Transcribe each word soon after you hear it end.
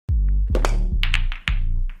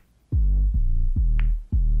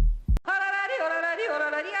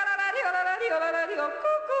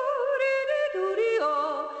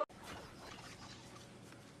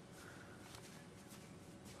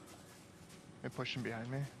They're pushing behind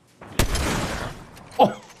me.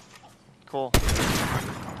 Oh! Cool.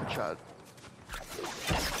 Good shot.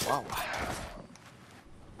 Wow.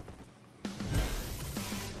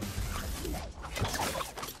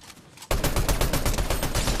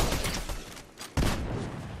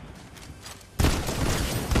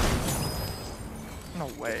 No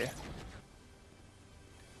way.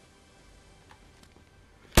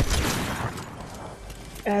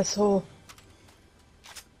 Asshole.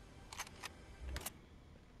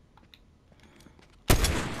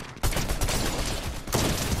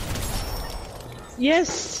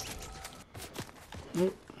 Yes!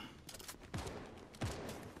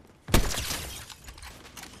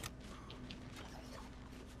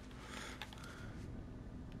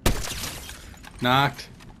 Knocked.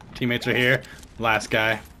 Teammates are here. Last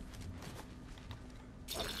guy.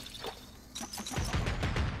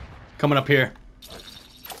 Coming up here.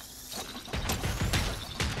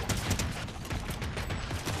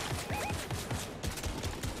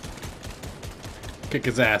 Kick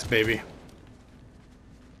his ass, baby.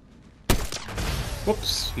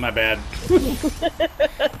 Whoops, my bad.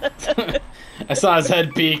 I saw his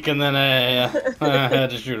head peek and then I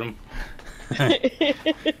had to shoot him.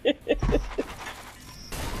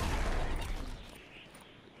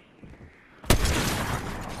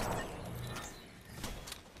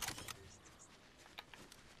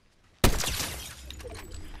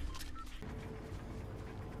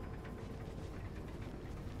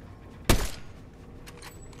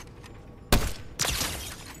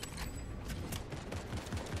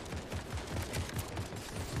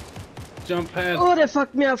 Jump pad. Oh, they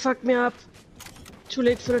fucked me up. Too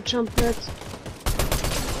late for the jump pad.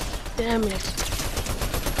 Damn it.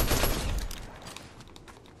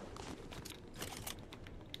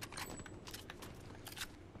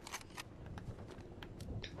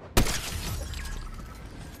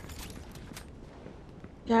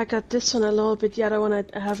 Yeah, I got this one a little bit. The other one I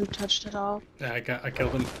haven't touched at all. Yeah, I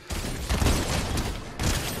killed him.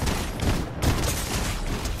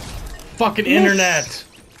 Fucking Yes. internet!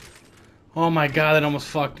 Oh my god, that almost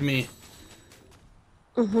fucked me.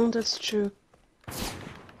 That's true.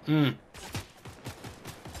 Mm.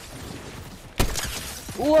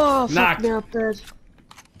 Whoa, Knocked. fuck me up bad.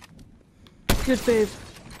 Good babe.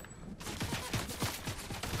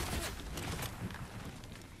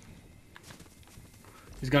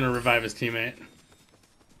 He's gonna revive his teammate.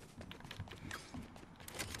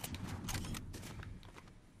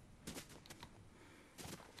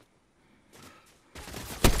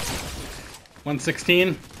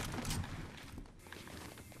 $116.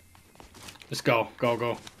 Just go, go,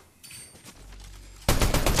 go.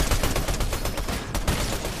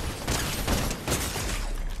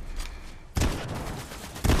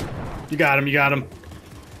 You got him, you got him.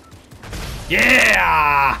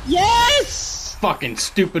 Yeah! Yes! Fucking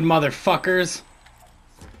stupid motherfuckers.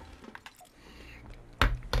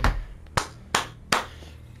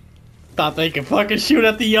 Thought they could fucking shoot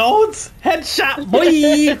at the Yodes? Headshot,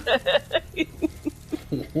 boy!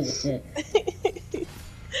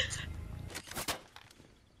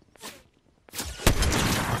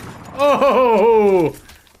 Oh!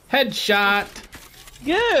 Headshot!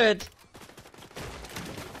 Good!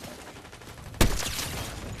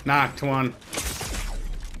 Knocked one.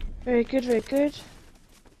 Very good, very good.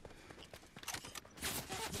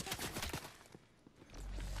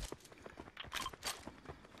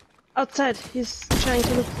 Outside, he's trying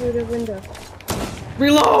to look through the window.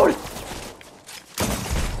 Reload!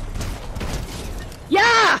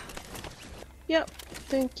 Yeah! Yep,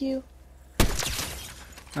 thank you.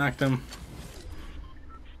 Knocked him.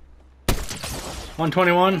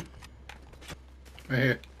 121. Right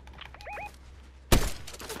here.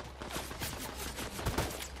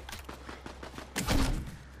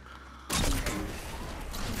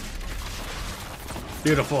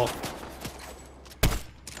 Beautiful.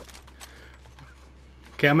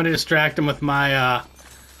 Okay, I'm gonna distract him with my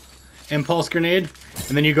impulse grenade,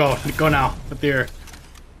 and then you go now with your.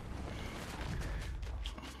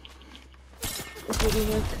 It didn't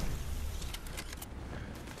work.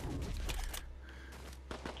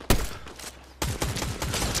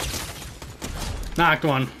 Knocked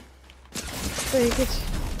one. Very good.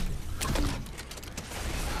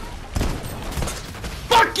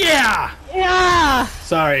 Fuck yeah! Yeah!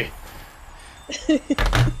 Sorry.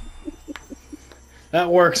 That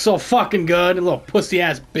works so fucking good. A little pussy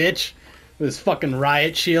ass bitch with his fucking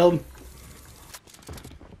riot shield.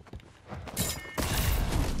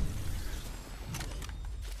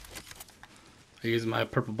 I used my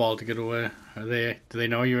purple ball to get away. Do they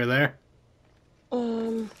know you were there?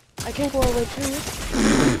 I can go away too.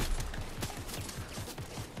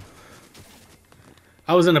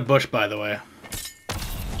 I was in a bush, by the way.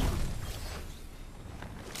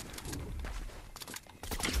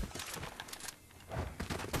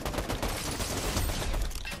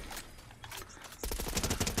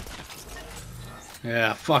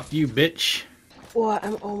 Yeah, fuck you, bitch. Oh,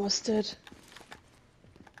 I'm almost dead.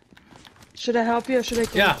 Should I help you or should I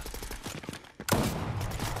go? Yeah.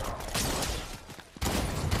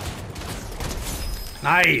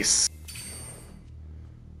 Nice.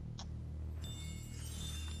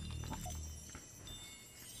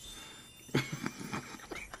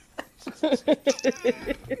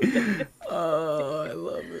 Oh, I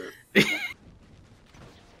love it.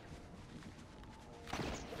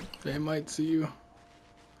 They might see you.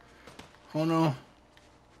 Oh no.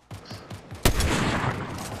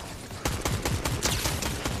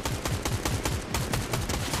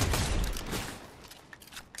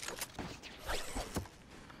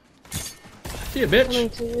 See you, bitch. Coming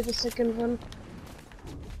to you, the second one.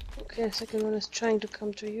 Okay, the second one is trying to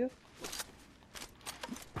come to you.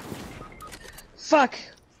 Fuck!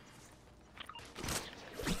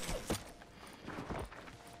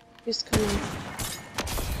 He's coming.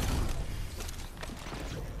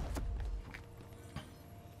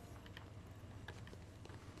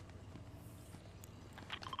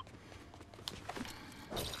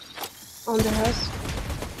 On the house.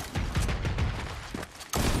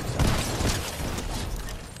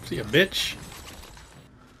 See ya, bitch.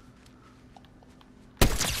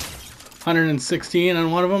 116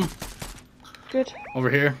 on one of them. Good. Over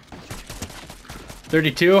here.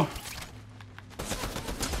 32.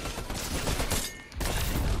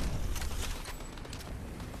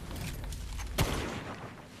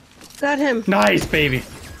 Got him. Nice, baby.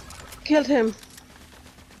 Killed him.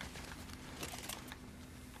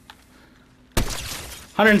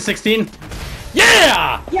 116.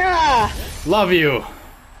 Yeah! Yeah! Love you.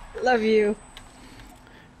 Love you.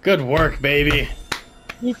 Good work, baby.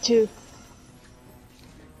 You too.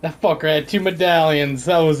 That fucker had 2 medallions.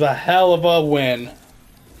 That was a hell of a win.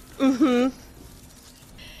 Mm-hmm.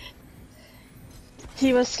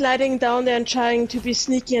 He was sliding down there and trying to be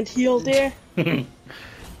sneaky and heal there. But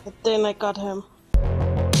then I got him.